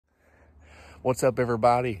What's up,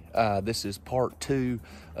 everybody? This is part 2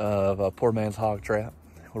 of Poor Man's Hog Trap.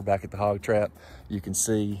 We're back at the hog trap. You can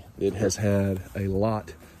see it has had a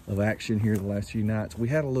lot of action here the last few nights. We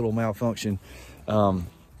had a little malfunction.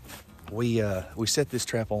 We set this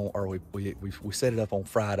trap on, or we set it up on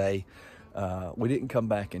Friday. We didn't come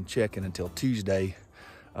back and check it until Tuesday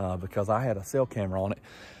because I had a cell camera on it.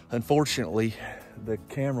 Unfortunately, the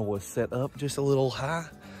camera was set up just a little high.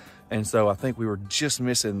 And so I think we were just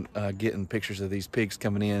missing getting pictures of these pigs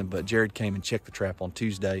coming in, but Jared came and checked the trap on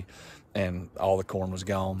Tuesday and all the corn was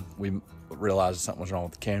gone. We realized something was wrong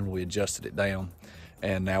with the camera. We adjusted it down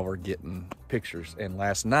and now we're getting pictures. And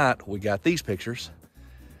last night we got these pictures.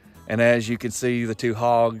 And as you can see, the two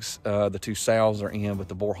hogs, the two sows are in, but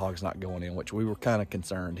the boar hog's not going in, which we were kind of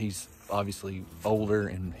concerned. He's obviously older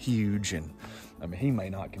and huge, and I mean, he may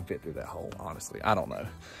not can fit through that hole, honestly. I don't know.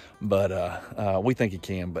 But we think he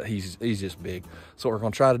can, but he's just big. So what we're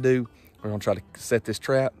gonna try to do, we're gonna try to set this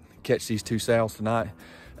trap, catch these two sows tonight,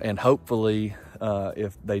 and hopefully,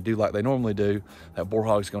 if they do like they normally do, that boar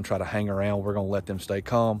hog's gonna try to hang around. We're gonna let them stay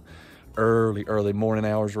calm. Early morning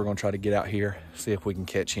hours, we're gonna try to get out here, see if we can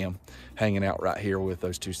catch him hanging out right here with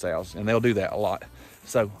those two sows, and they'll do that a lot.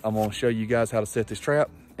 So I'm gonna show you guys how to set this trap,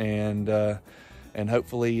 and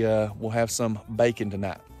hopefully we'll have some bacon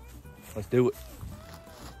tonight. Let's do it.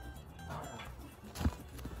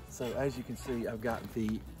 So as you can see, I've got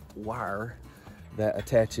the wire that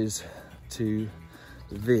attaches to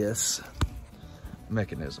this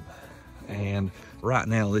mechanism, and right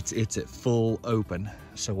now it's at full open.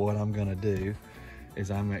 So what I'm gonna do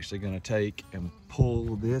is I'm actually gonna take and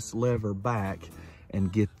pull this lever back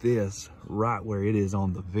and get this right where it is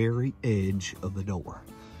on the very edge of the door.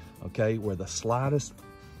 Okay, where the slightest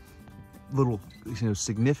little,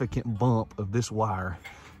 significant bump of this wire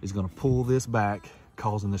is gonna pull this back,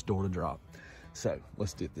 causing this door to drop. So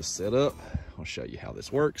let's get this set up. I'll show you how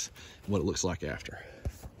this works and what it looks like after.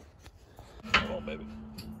 Come on, baby.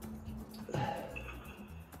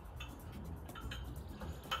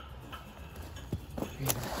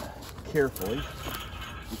 Carefully,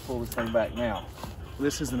 you pull this thing back. Now,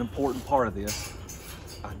 this is an important part of this.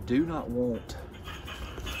 I do not want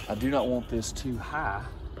this too high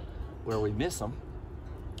where we miss them,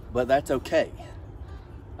 but that's okay.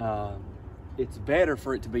 It's better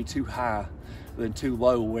for it to be too high than too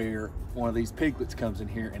low where one of these piglets comes in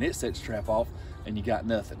here and it sets trap off and you got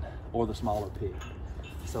nothing, or the smaller pig.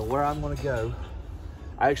 So where I'm gonna go,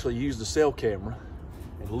 I actually use the cell camera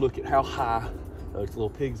and look at how high those little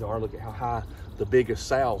pigs are. Look at how high the biggest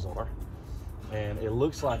sows are. And it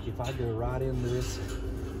looks like if I go right into this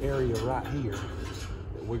area right here,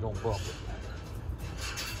 that we're gonna bump it.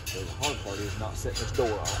 So the hard part is not setting this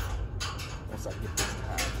door off once I get this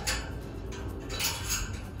tied.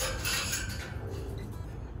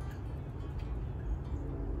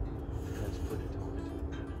 That's pretty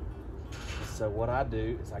tight. So what I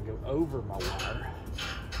do is I go over my wire.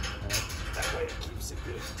 That way it keeps it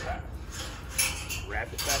good and tight.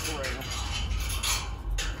 Wrap it back around,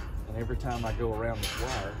 and every time I go around this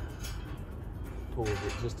wire, pulls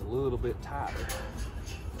it just a little bit tighter,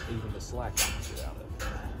 even the slack comes it out of it.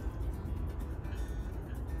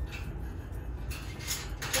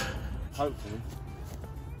 Hopefully,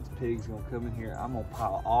 this pig's gonna come in here. I'm gonna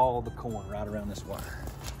pile all the corn right around this wire,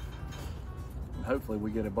 and hopefully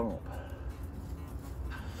we get a bump.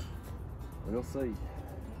 We'll see.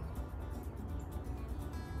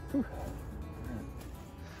 Whew.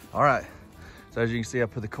 All right, so as you can see, I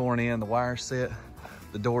put the corn in, the wire set,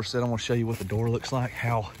 the door set. I'm gonna show you what the door looks like,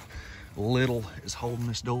 how little is holding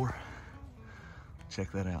this door.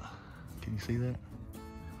 Check that out. Can you see that?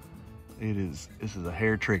 This is a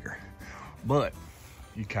hair trigger, but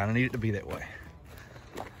you kind of need it to be that way.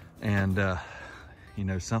 And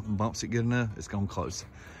something bumps it good enough, it's gonna close.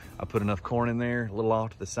 I put enough corn in there, a little off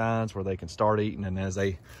to the sides where they can start eating, and as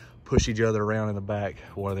they push each other around in the back,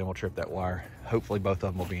 one of them will trip that wire. Hopefully both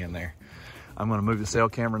of them will be in there. I'm gonna move the cell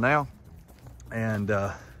camera now, and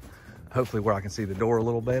hopefully where I can see the door a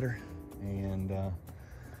little better, and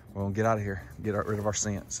we're gonna get out of here, get rid of our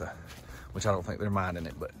scent, which I don't think they're minding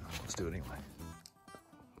it, but let's do it anyway.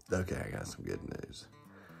 Okay, I got some good news.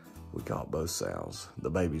 We caught both sows. The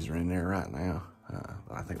babies are in there right now.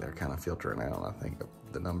 I think they're kind of filtering out. I think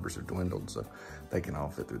the numbers are dwindled, so they can all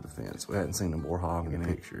fit through the fence. We hadn't seen the boar hog in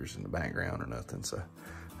pictures in the background or nothing, so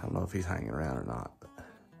I don't know if he's hanging around or not. But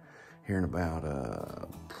here in about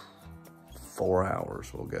 4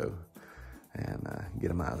 hours, we'll go and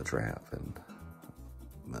get him out of the trap.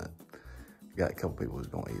 But got a couple people who's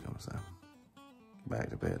gonna eat them, so back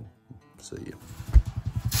to bed. See you.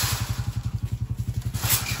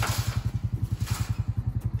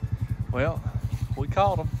 Well, we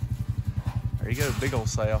caught him. There you go, big old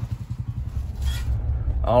sow.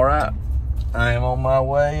 All right, I am on my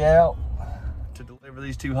way out to deliver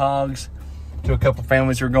these 2 hogs to a couple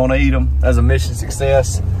families who are going to eat them as a mission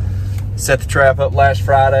success. Set the trap up last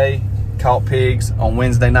Friday, caught pigs on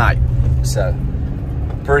Wednesday night. So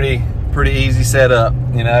pretty easy setup,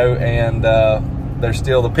 you know, and they're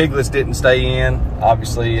still, the piglets didn't stay in,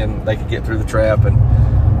 obviously, and they could get through the trap.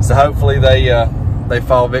 And so hopefully they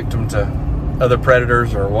fall victim to other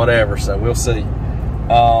predators or whatever, so we'll see.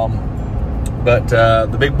 But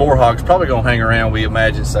the big boar hog's probably gonna hang around, we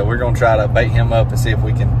imagine, so we're gonna try to bait him up and see if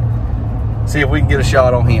we can get a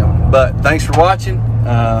shot on him. But thanks for watching.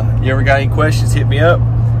 You ever got any questions, hit me up,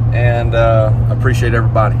 and I appreciate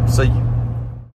everybody. See you.